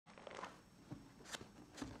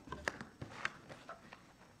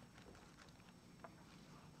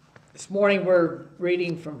This morning we're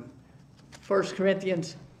reading from 1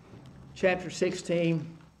 Corinthians chapter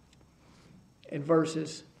 16 and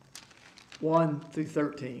verses 1 through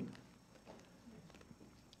 13.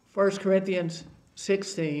 1 Corinthians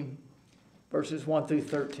 16 verses 1 through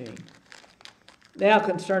 13. Now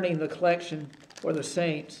concerning the collection for the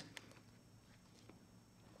saints,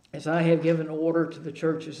 as I have given order to the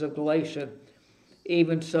churches of Galatia,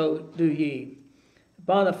 even so do ye.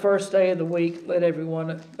 Upon the first day of the week, let every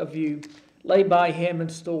one of you lay by him in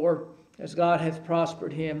store, as God hath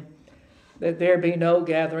prospered him, that there be no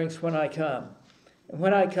gatherings when I come. And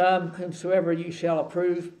when I come, whomsoever you shall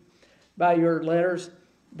approve by your letters,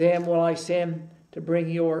 them will I send to bring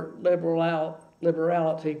your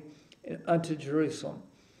liberality unto Jerusalem.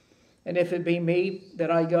 And if it be me that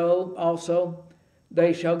I go also,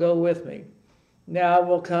 they shall go with me. Now I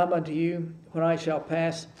will come unto you when I shall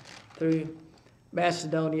pass through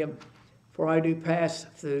Macedonia, for I do pass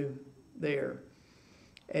through there.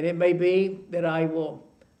 And it may be that I will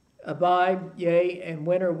abide, yea, and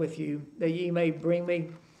winter with you, that ye may bring me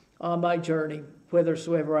on my journey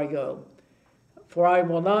whithersoever I go. For I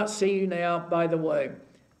will not see you now by the way,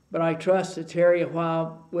 but I trust to tarry a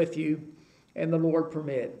while with you, and the Lord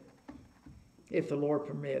permit, if the Lord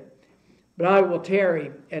permit. But I will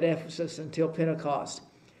tarry at Ephesus until Pentecost.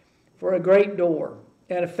 For a great door,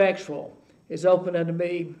 and effectual, is open unto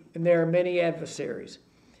me, and there are many adversaries.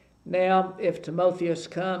 Now, if Timotheus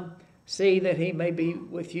come, see that he may be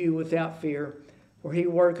with you without fear, for he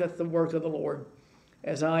worketh the work of the Lord,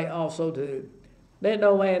 as I also do. Let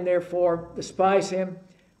no man therefore despise him,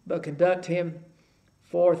 but conduct him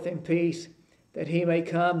forth in peace, that he may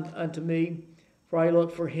come unto me, for I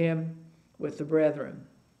look for him with the brethren.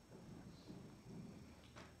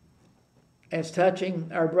 As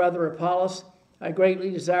touching our brother Apollos, I greatly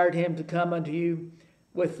desired him to come unto you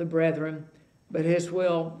with the brethren, but his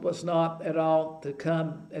will was not at all to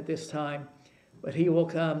come at this time, but he will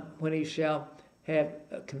come when he shall have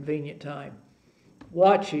a convenient time.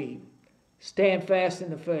 Watch ye, stand fast in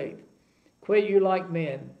the faith, quit you like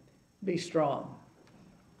men, be strong.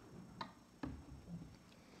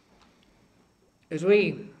 As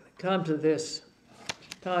we come to this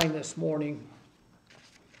time this morning,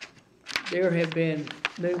 there have been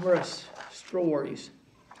numerous stories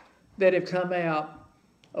that have come out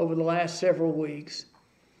over the last several weeks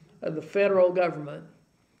of the federal government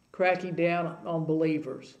cracking down on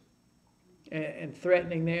believers and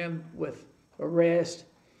threatening them with arrest.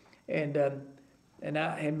 And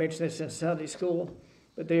I had mentioned this in Sunday school,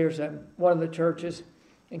 but there's one of the churches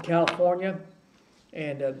in California,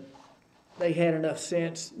 and they had enough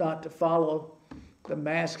sense not to follow the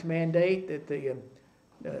mask mandate that the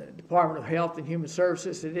Department of Health and Human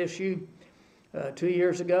Services had issued 2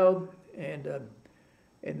 years ago, and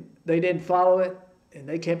they didn't follow it, and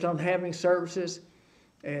they kept on having services,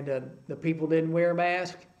 and the people didn't wear a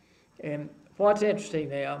mask. And what's interesting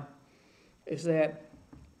now is that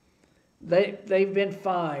they've been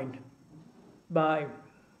fined by,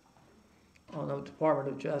 Department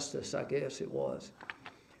of Justice, I guess it was,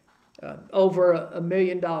 over $1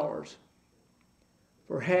 million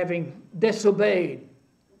for having disobeyed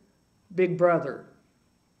Big Brother.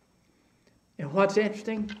 And what's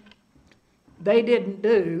interesting, they didn't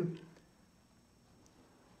do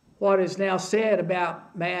what is now said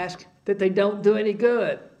about masks, that they don't do any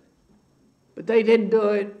good. But they didn't do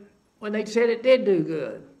it when they said it did do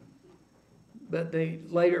good. But they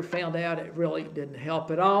later found out it really didn't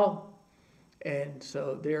help at all. And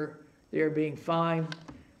so they're being fined,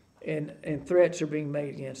 and threats are being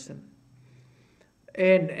made against them.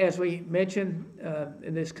 And as we mentioned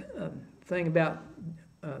in this thing about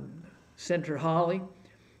Senator Hawley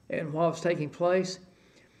and what was taking place,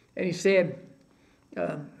 and he said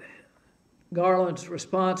Garland's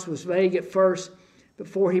response was vague at first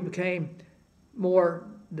before he became more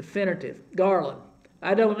definitive. Garland,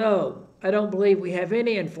 I don't know. I don't believe we have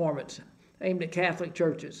any informants aimed at Catholic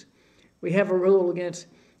churches. We have a rule against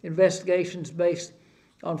investigations based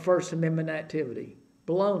on First Amendment activity.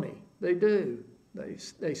 Baloney. They do.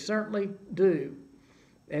 They certainly do,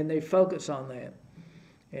 and they focus on that.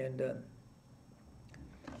 And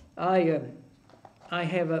I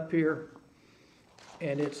have up here,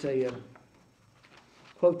 and it's a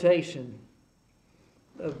quotation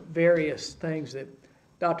of various things that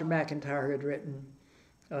Dr. McIntyre had written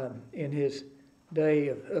in his day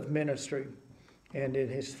of ministry and in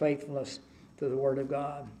his faithfulness to the Word of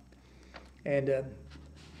God. And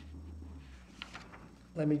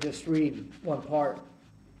let me just read one part,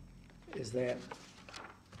 is that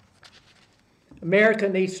America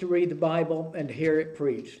needs to read the Bible and hear it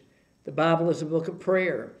preached. The Bible is a book of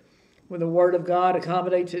prayer. When the Word of God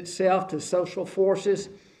accommodates itself to social forces,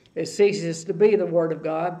 it ceases to be the Word of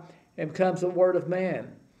God and becomes the Word of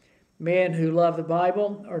man. Men who love the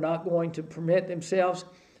Bible are not going to permit themselves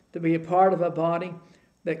to be a part of a body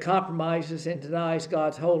that compromises and denies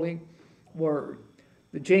God's holy Word.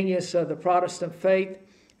 The genius of the Protestant faith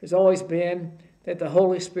has always been that the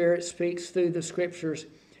Holy Spirit speaks through the Scriptures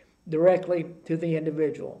directly to the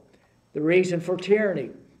individual. The reason for tyranny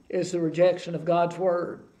is the rejection of God's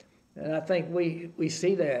Word. And I think we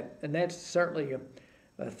see that, and that's certainly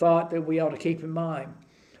a thought that we ought to keep in mind.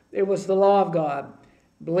 It was the law of God,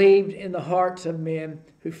 believed in the hearts of men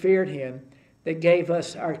who feared Him, that gave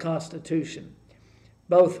us our Constitution.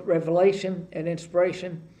 Both revelation and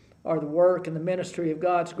inspiration are the work and the ministry of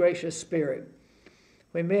God's gracious Spirit.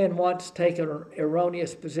 When men once take an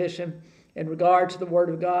erroneous position in regard to the Word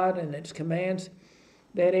of God and its commands,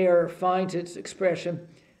 that error finds its expression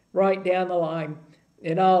right down the line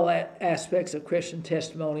in all aspects of Christian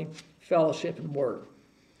testimony, fellowship, and work.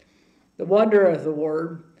 The wonder of the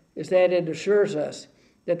Word is that it assures us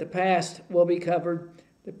that the past will be covered,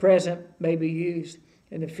 the present may be used,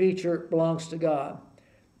 and the future belongs to God.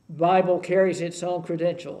 The Bible carries its own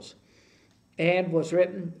credentials and was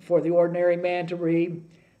written for the ordinary man to read,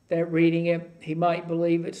 that reading it he might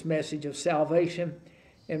believe its message of salvation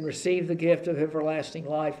and receive the gift of everlasting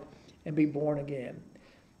life and be born again.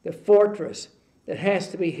 The fortress that has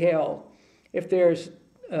to be held if there's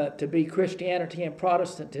to be Christianity and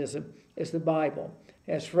Protestantism is the Bible.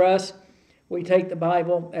 As for us, we take the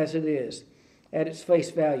Bible as it is, at its face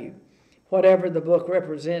value. Whatever the book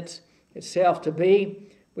represents itself to be,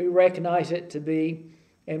 we recognize it to be,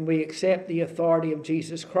 and we accept the authority of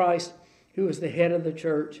Jesus Christ, who is the head of the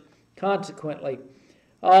church. Consequently,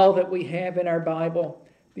 all that we have in our Bible,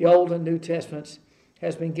 the Old and New Testaments,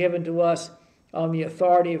 has been given to us on the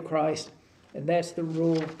authority of Christ, and that's the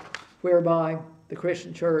rule whereby the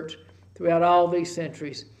Christian church, throughout all these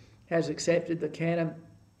centuries, has accepted the canon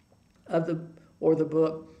of the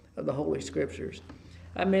book of the Holy Scriptures.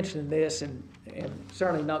 I mentioned this, and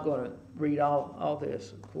certainly not going to read all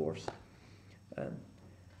this, of course.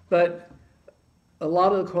 But a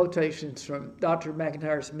lot of the quotations from Dr.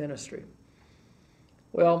 McIntyre's ministry.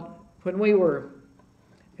 Well, when we were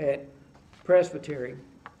at Presbytery,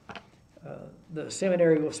 the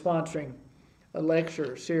seminary was sponsoring a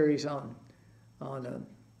lecture series on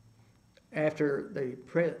after the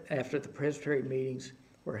Presbytery meetings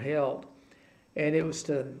were held, and it was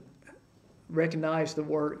to recognize the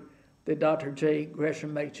work that Dr. J.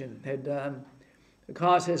 Gresham Machen had done,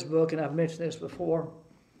 because his book, and I've mentioned this before,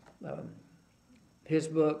 his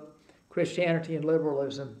book, Christianity and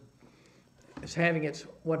Liberalism, is having its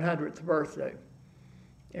 100th birthday.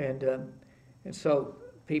 And so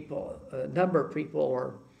a number of people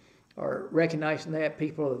are recognizing that.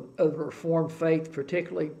 People of the Reformed faith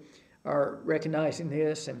particularly are recognizing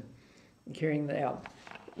this and carrying it out.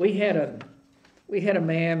 We had a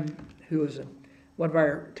man who was one of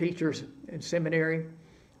our teachers in seminary,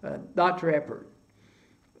 Dr. Eppert,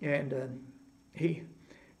 and he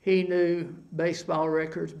knew baseball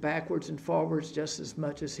records backwards and forwards just as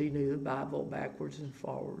much as he knew the Bible backwards and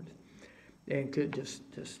forwards, and could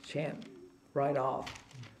just chant right off.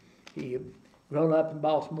 He had grown up in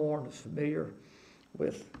Baltimore and was familiar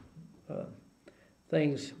with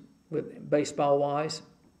things with baseball wise,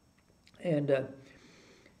 and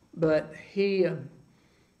but he.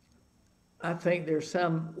 I think there's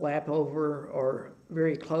some lap over or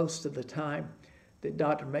very close to the time that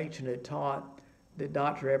Dr. Machen had taught that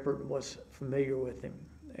Dr. Eppert was familiar with him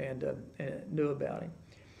and knew about him.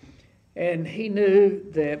 And he knew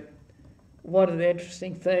that one of the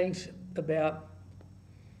interesting things about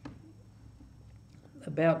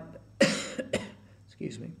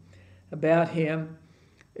excuse me, about him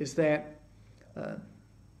is that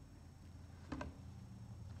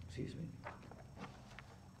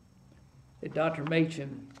that Dr.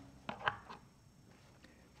 Machen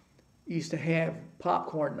used to have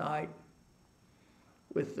popcorn night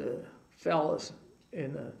with the fellows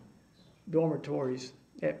in the dormitories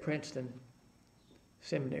at Princeton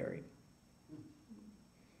Seminary.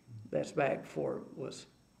 That's back before it was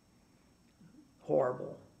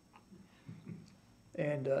horrible.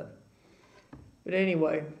 And but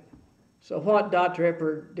anyway, so what Dr.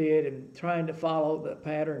 Eppert did in trying to follow the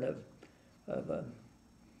pattern of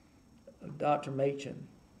Dr. Machen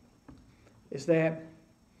is that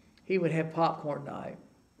he would have popcorn night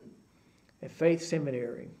at Faith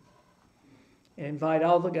Seminary and invite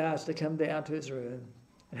all the guys to come down to his room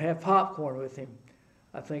and have popcorn with him.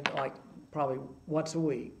 I think like probably once a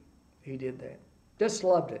week he did that. Just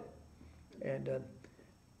loved it. And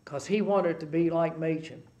because he wanted it to be like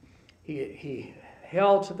Machen. he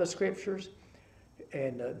held to the scriptures,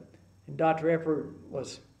 and Dr. Epper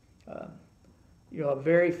was, a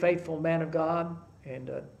very faithful man of God,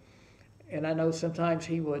 and I know sometimes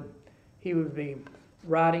he would be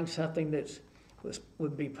writing something that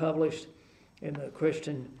would be published in the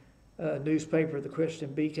Christian newspaper, the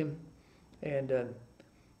Christian Beacon, and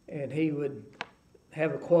he would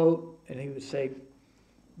have a quote, and he would say,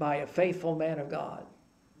 "By a faithful man of God."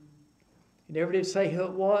 He never did say who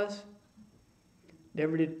it was,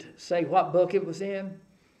 never did say what book it was in.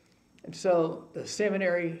 And so the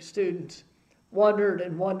seminary students wondered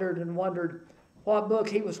and wondered and wondered what book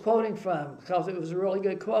he was quoting from, because it was a really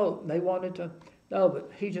good quote, and they wanted to know, but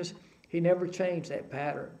he never changed that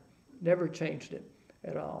pattern, never changed it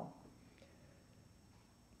at all.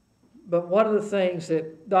 But one of the things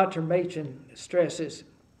that Dr. Machen stresses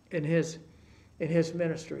in his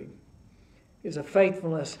ministry is a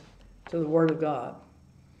faithfulness to the Word of God.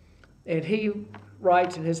 And he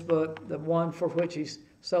writes in his book, the one for which he's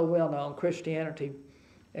so well known, Christianity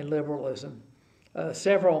and Liberalism,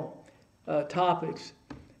 several topics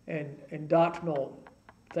and doctrinal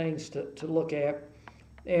things to look at.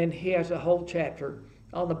 And he has a whole chapter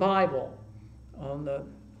on the Bible, on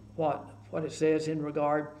what it says in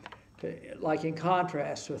regard to, like in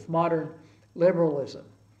contrast with modern liberalism.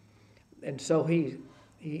 And so he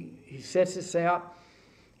sets this out.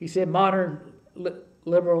 He said modern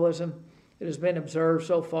liberalism, it has been observed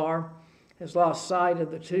so far, has lost sight of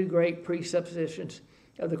the two great presuppositions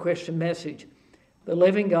of the Christian message, the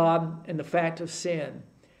living God and the fact of sin.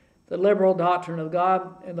 The liberal doctrine of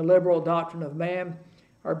God and the liberal doctrine of man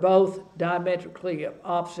are both diametrically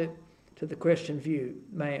opposite to the Christian view,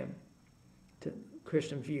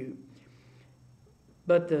 Christian view.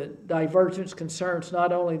 But the divergence concerns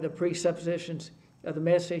not only the presuppositions of the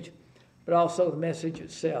message, but also the message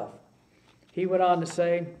itself. He went on to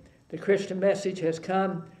say, the Christian message has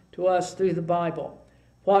come to us through the Bible.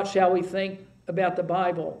 What shall we think about the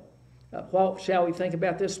Bible? What shall we think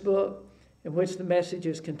about this book in which the message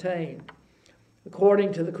is contained?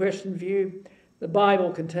 According to the Christian view, the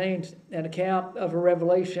Bible contains an account of a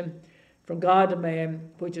revelation from God to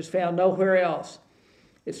man, which is found nowhere else.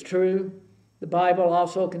 It's true, the Bible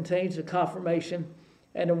also contains a confirmation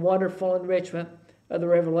and a wonderful enrichment of the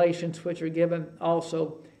revelations which are given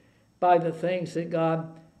also by the things that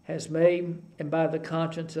God has made and by the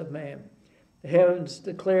conscience of man. The heavens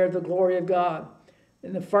declare the glory of God,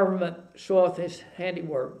 and the firmament showeth his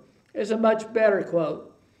handiwork. It's a much better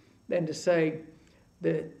quote than to say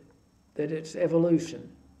that it's evolution.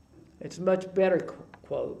 It's a much better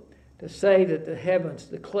quote to say that the heavens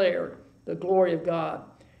declare the glory of God,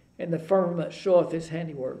 and the firmament showeth his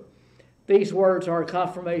handiwork. These words are a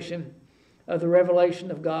confirmation of the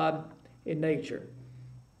revelation of God in nature.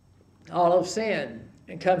 All have sinned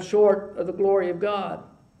and come short of the glory of God.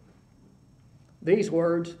 These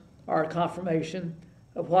words are a confirmation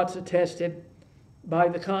of what's attested by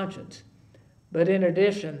the conscience. But in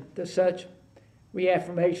addition to such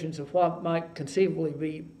reaffirmations of what might conceivably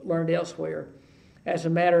be learned elsewhere, as a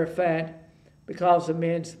matter of fact, because of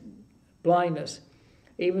men's blindness,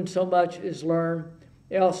 even so much is learned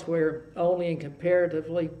elsewhere only in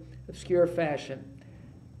comparatively obscure fashion.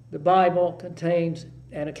 The Bible contains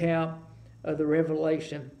an account of the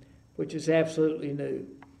revelation which is absolutely new.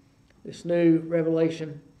 This new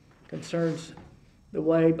revelation concerns the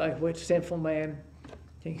way by which sinful man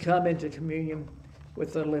can come into communion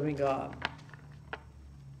with the living God.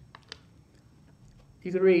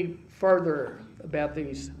 You can read further about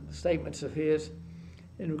these statements of his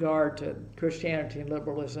in regard to Christianity and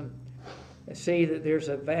liberalism and see that there's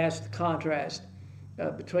a vast contrast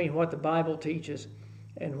between what the Bible teaches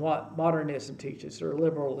and what modernism teaches or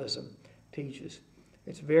liberalism teaches.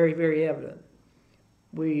 It's very, very evident.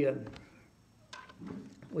 We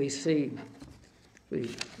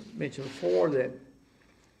mentioned before that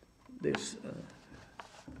this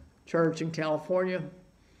church in California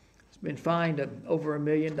has been fined over $1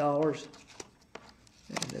 million. And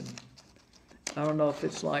I don't know if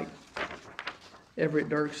it's like Everett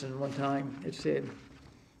Dirksen one time. It said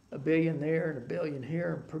 $1 billion there and $1 billion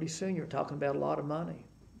here. And pretty soon you're talking about a lot of money.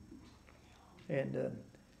 And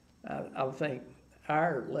I would think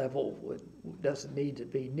our level doesn't need to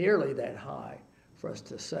be nearly that high for us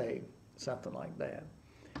to say something like that.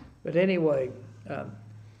 But anyway,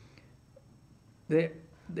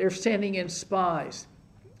 they're sending in spies.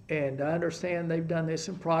 And I understand they've done this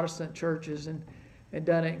in Protestant churches and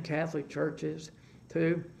done it in Catholic churches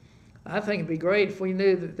too. I think it'd be great if we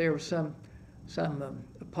knew that there was some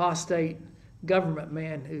apostate government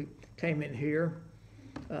man who came in here.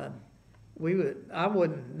 I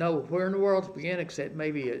wouldn't know where in the world to begin except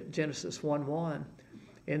maybe at Genesis 1:1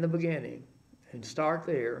 in the beginning, and start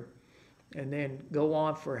there, and then go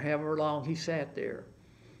on for however long he sat there,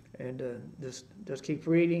 and just keep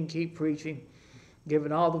reading, keep preaching,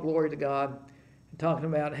 giving all the glory to God, and talking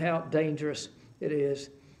about how dangerous it is,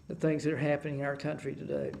 the things that are happening in our country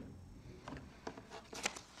today.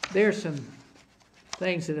 There's some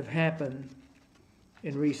things that have happened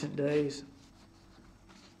in recent days.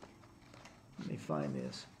 Let me find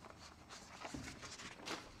this.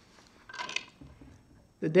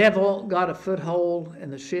 The devil got a foothold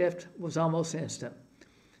and the shift was almost instant.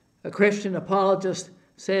 A Christian apologist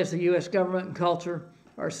says the U.S. government and culture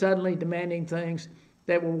are suddenly demanding things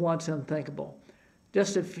that were once unthinkable.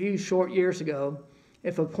 Just a few short years ago,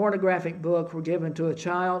 if a pornographic book were given to a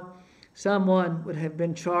child, someone would have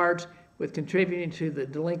been charged with contributing to the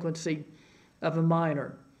delinquency of a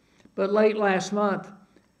minor. But late last month,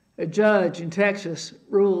 a judge in Texas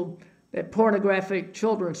ruled that pornographic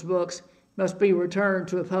children's books must be returned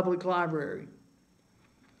to a public library.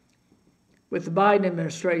 With the Biden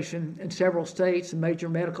administration and several states and major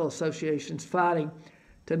medical associations fighting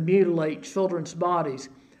to mutilate children's bodies,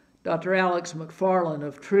 Dr. Alex McFarland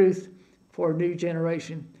of Truth for a New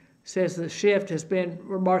Generation says the shift has been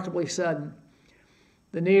remarkably sudden.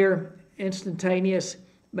 The near instantaneous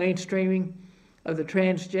mainstreaming of the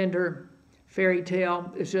transgender fairy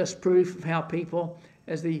tale is just proof of how people,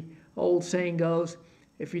 as the old saying goes,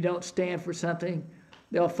 if you don't stand for something,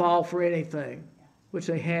 they'll fall for anything, which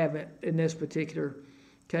they haven't in this particular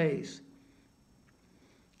case.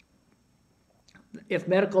 If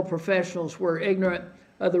medical professionals were ignorant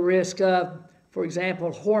of the risk of, for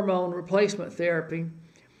example, hormone replacement therapy,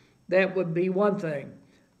 that would be one thing,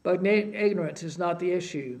 but ignorance is not the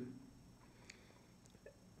issue.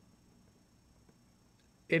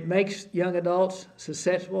 It makes young adults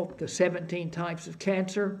susceptible to 17 types of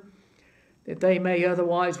cancer that they may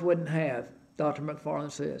otherwise wouldn't have, Dr.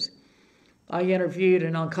 McFarland says. I interviewed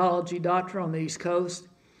an oncology doctor on the East Coast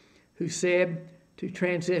who said to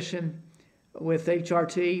transition with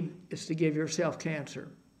HRT is to give yourself cancer.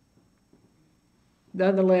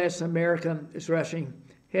 Nonetheless, America is rushing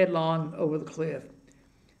headlong over the cliff.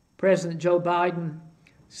 President Joe Biden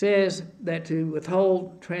says that to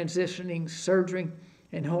withhold transitioning surgery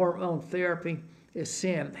and hormone therapy is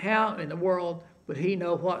sin. How in the world would he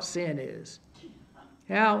know what sin is?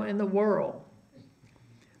 How in the world?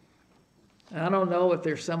 I don't know if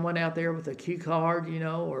there's someone out there with a cue card,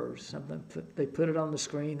 or something. They put it on the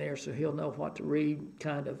screen there so he'll know what to read,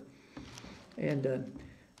 kind of. And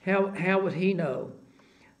how would he know?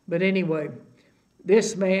 But anyway,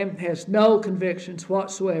 this man has no convictions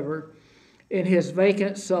whatsoever in his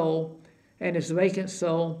vacant soul, and his vacant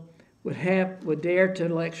soul would dare to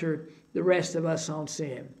lecture the rest of us on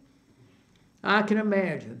sin. I can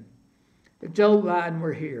imagine if Joe Biden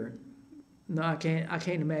were here. No, I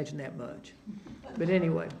can't imagine that much. But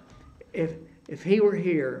anyway, if he were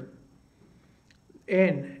here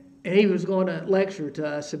and he was going to lecture to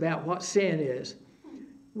us about what sin is,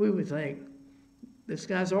 we would think, this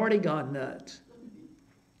guy's already gone nuts.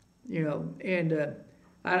 And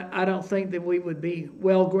I don't think that we would be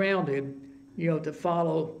well grounded, to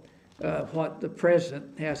follow what the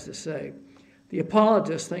president has to say. The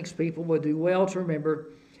apologist thinks people would do well to remember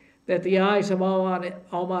that the eyes of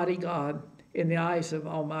Almighty God, in the eyes of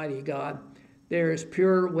Almighty God, there is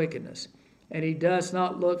pure wickedness, and he does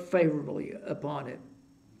not look favorably upon it.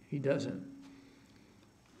 He doesn't.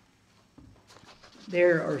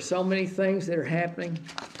 There are so many things that are happening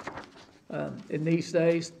in these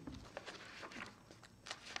days.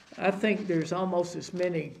 I think there's almost as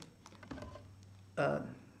many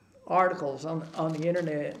articles on the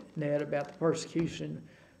internet about the persecution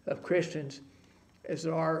of Christians as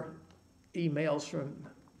there are emails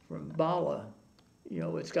from Bala.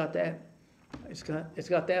 It's got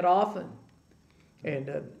that often,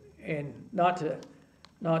 and not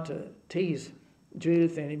to tease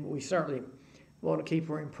Judith, and we certainly want to keep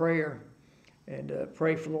her in prayer and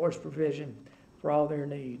pray for the Lord's provision for all their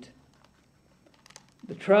needs.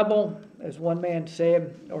 The trouble, as one man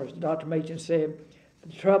said, or as Dr. Machen said,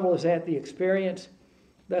 the trouble is that the experience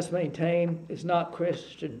thus maintained is not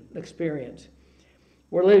Christian experience.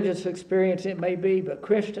 Religious experience it may be, but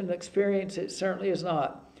Christian experience it certainly is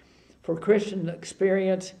not. For Christian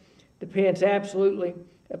experience depends absolutely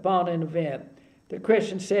upon an event. The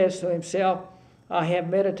Christian says to himself, I have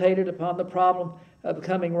meditated upon the problem of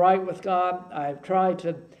becoming right with God. I have tried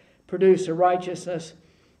to produce a righteousness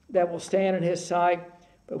that will stand in his sight.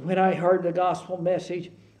 But when I heard the gospel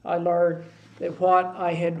message, I learned that what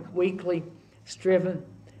I had weakly striven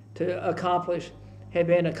to accomplish had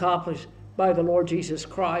been accomplished by the Lord Jesus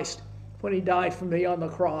Christ when he died for me on the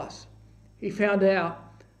cross. He found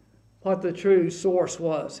out what the true source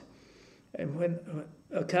was. And when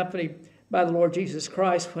accompanied by the Lord Jesus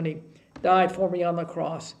Christ when he died for me on the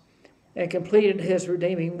cross and completed his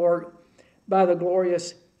redeeming work by the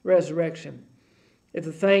glorious resurrection. If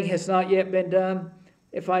the thing has not yet been done,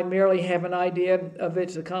 if I merely have an idea of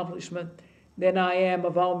its accomplishment, then I am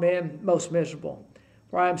of all men most miserable,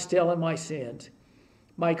 for I am still in my sins.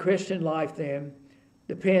 My Christian life, then,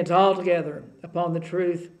 depends altogether upon the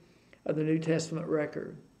truth of the New Testament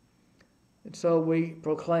record. And so we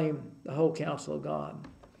proclaim the whole counsel of God.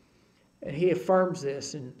 And he affirms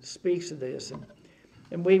this and speaks of this.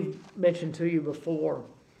 And we've mentioned to you before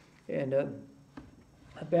and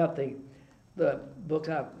about the book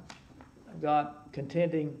I've got,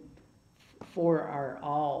 Contending for Our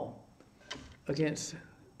All Against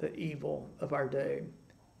the Evil of Our Day.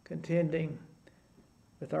 Contending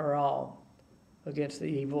with our all against the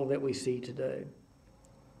evil that we see today.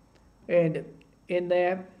 And in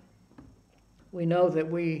that, we know that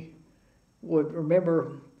we would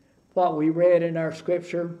remember what we read in our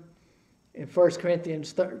scripture in 1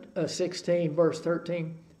 Corinthians 16, verse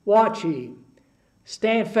 13. Watch ye,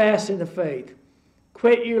 stand fast in the faith,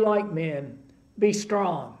 quit you like men, be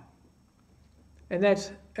strong. And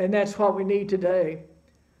that's what we need today.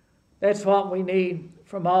 That's what we need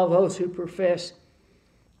from all those who profess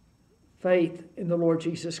faith in the Lord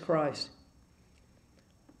Jesus Christ.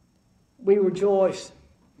 We rejoice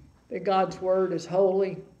that God's word is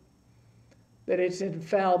holy, that it's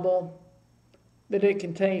infallible, that it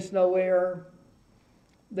contains no error,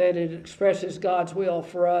 that it expresses God's will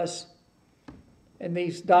for us and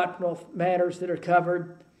these doctrinal matters that are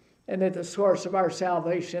covered, and that the source of our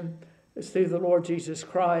salvation is through the Lord Jesus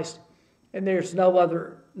Christ, and there's no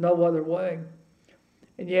other way.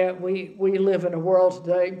 And yet we live in a world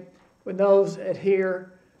today when those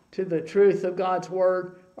adhere to the truth of God's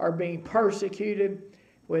word are being persecuted,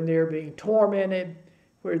 when they're being tormented,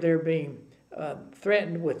 where they're being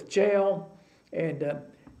threatened with jail, and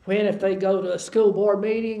when if they go to a school board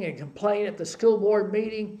meeting and complain at the school board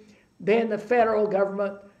meeting, then the federal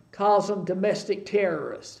government calls them domestic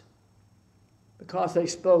terrorists because they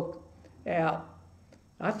spoke out,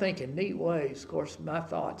 I think, in neat ways. Of course, my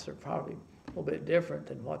thoughts are probably a little bit different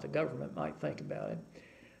than what the government might think about it.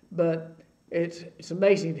 But it's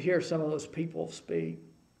amazing to hear some of those people speak,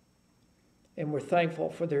 and we're thankful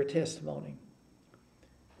for their testimony.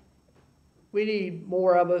 We need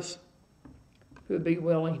more of us who would be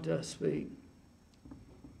willing to speak.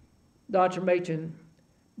 Dr. Machen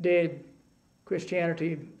did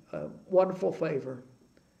Christianity a wonderful favor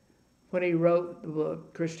when he wrote the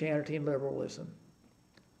book Christianity and Liberalism.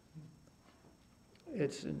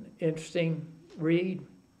 It's an interesting read,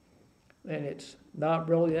 and it's not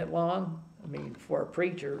really that long. I mean, for a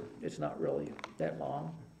preacher, it's not really that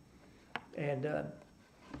long. And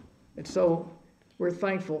so we're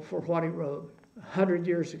thankful for what he wrote 100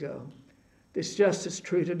 years ago. It's just as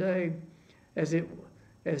true today as it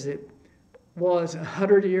was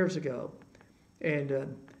 100 years ago.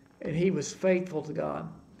 And he was faithful to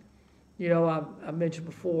God. You know, I mentioned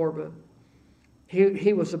before, but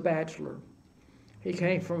he was a bachelor. He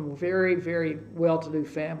came from a very, very well-to-do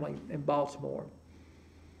family in Baltimore.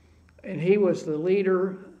 And he was the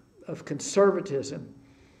leader of conservatism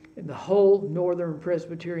in the whole Northern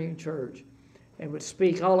Presbyterian Church and would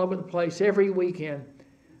speak all over the place every weekend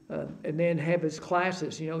and then have his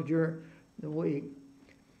classes, during the week.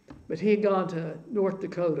 But he had gone to North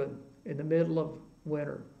Dakota in the middle of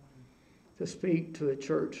winter to speak to a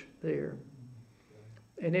church there.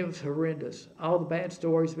 And it was horrendous. All the bad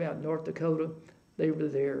stories about North Dakota, they were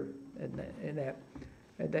there. And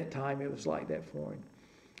at that time, it was like that for him.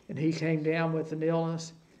 And he came down with an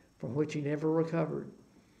illness from which he never recovered.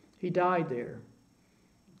 He died there.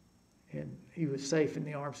 And he was safe in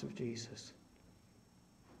the arms of Jesus.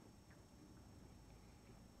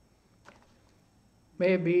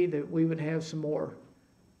 May it be that we would have some more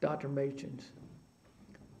Dr. Machens.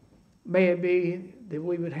 May it be that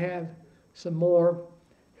we would have some more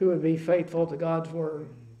who would be faithful to God's word.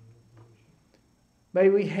 May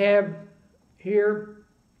we have here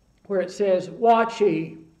where it says, watch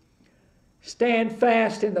ye, stand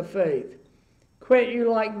fast in the faith, quit you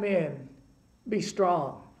like men, be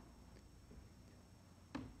strong.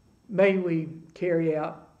 May we carry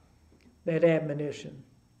out that admonition.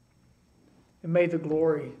 And may the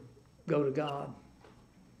glory go to God.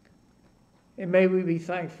 And may we be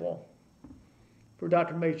thankful for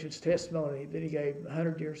Dr. Machen's testimony that he gave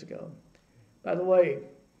 100 years ago. By the way,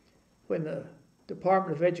 when the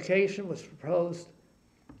Department of Education was proposed,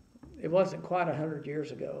 it wasn't quite 100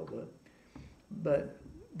 years ago, but But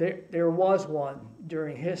there was one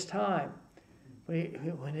during his time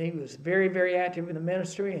when he was very, very active in the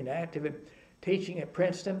ministry and active in teaching at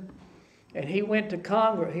Princeton. And he went to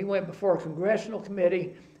Congress. He went before a congressional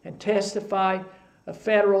committee and testified a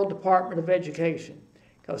federal Department of Education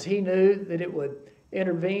because he knew that it would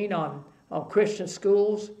intervene on Christian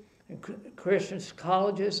schools and Christian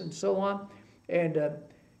colleges and so on, and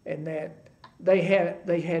that they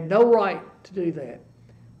had no right to do that.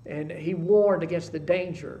 And he warned against the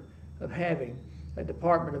danger of having a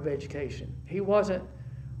Department of Education. He wasn't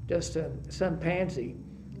just some pansy,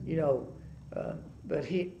 but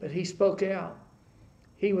he spoke out.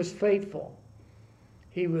 He was faithful.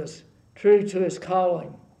 He was true to his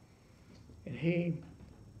calling, and he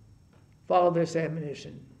followed this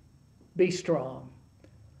admonition: be strong.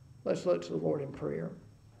 Let's look to the Lord in prayer.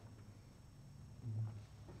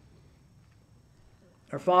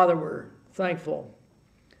 Our Father, we're thankful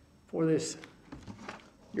for this,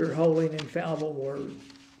 your holy and infallible word.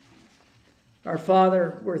 Our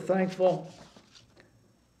Father, we're thankful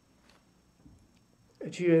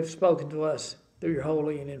that you have spoken to us through your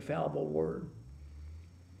holy and infallible word.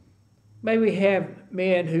 May we have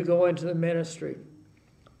men who go into the ministry,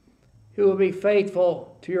 who will be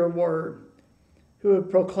faithful to your word, who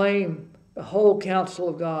would proclaim the whole counsel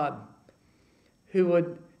of God, who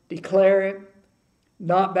would declare it,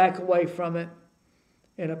 not back away from it,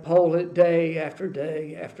 and uphold it day after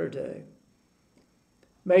day after day.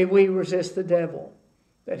 May we resist the devil,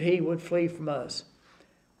 that he would flee from us.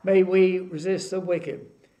 May we resist the wicked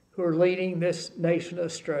who are leading this nation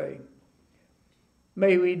astray.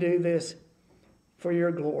 May we do this for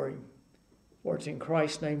your glory. For it's in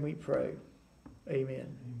Christ's name we pray.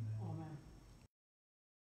 Amen.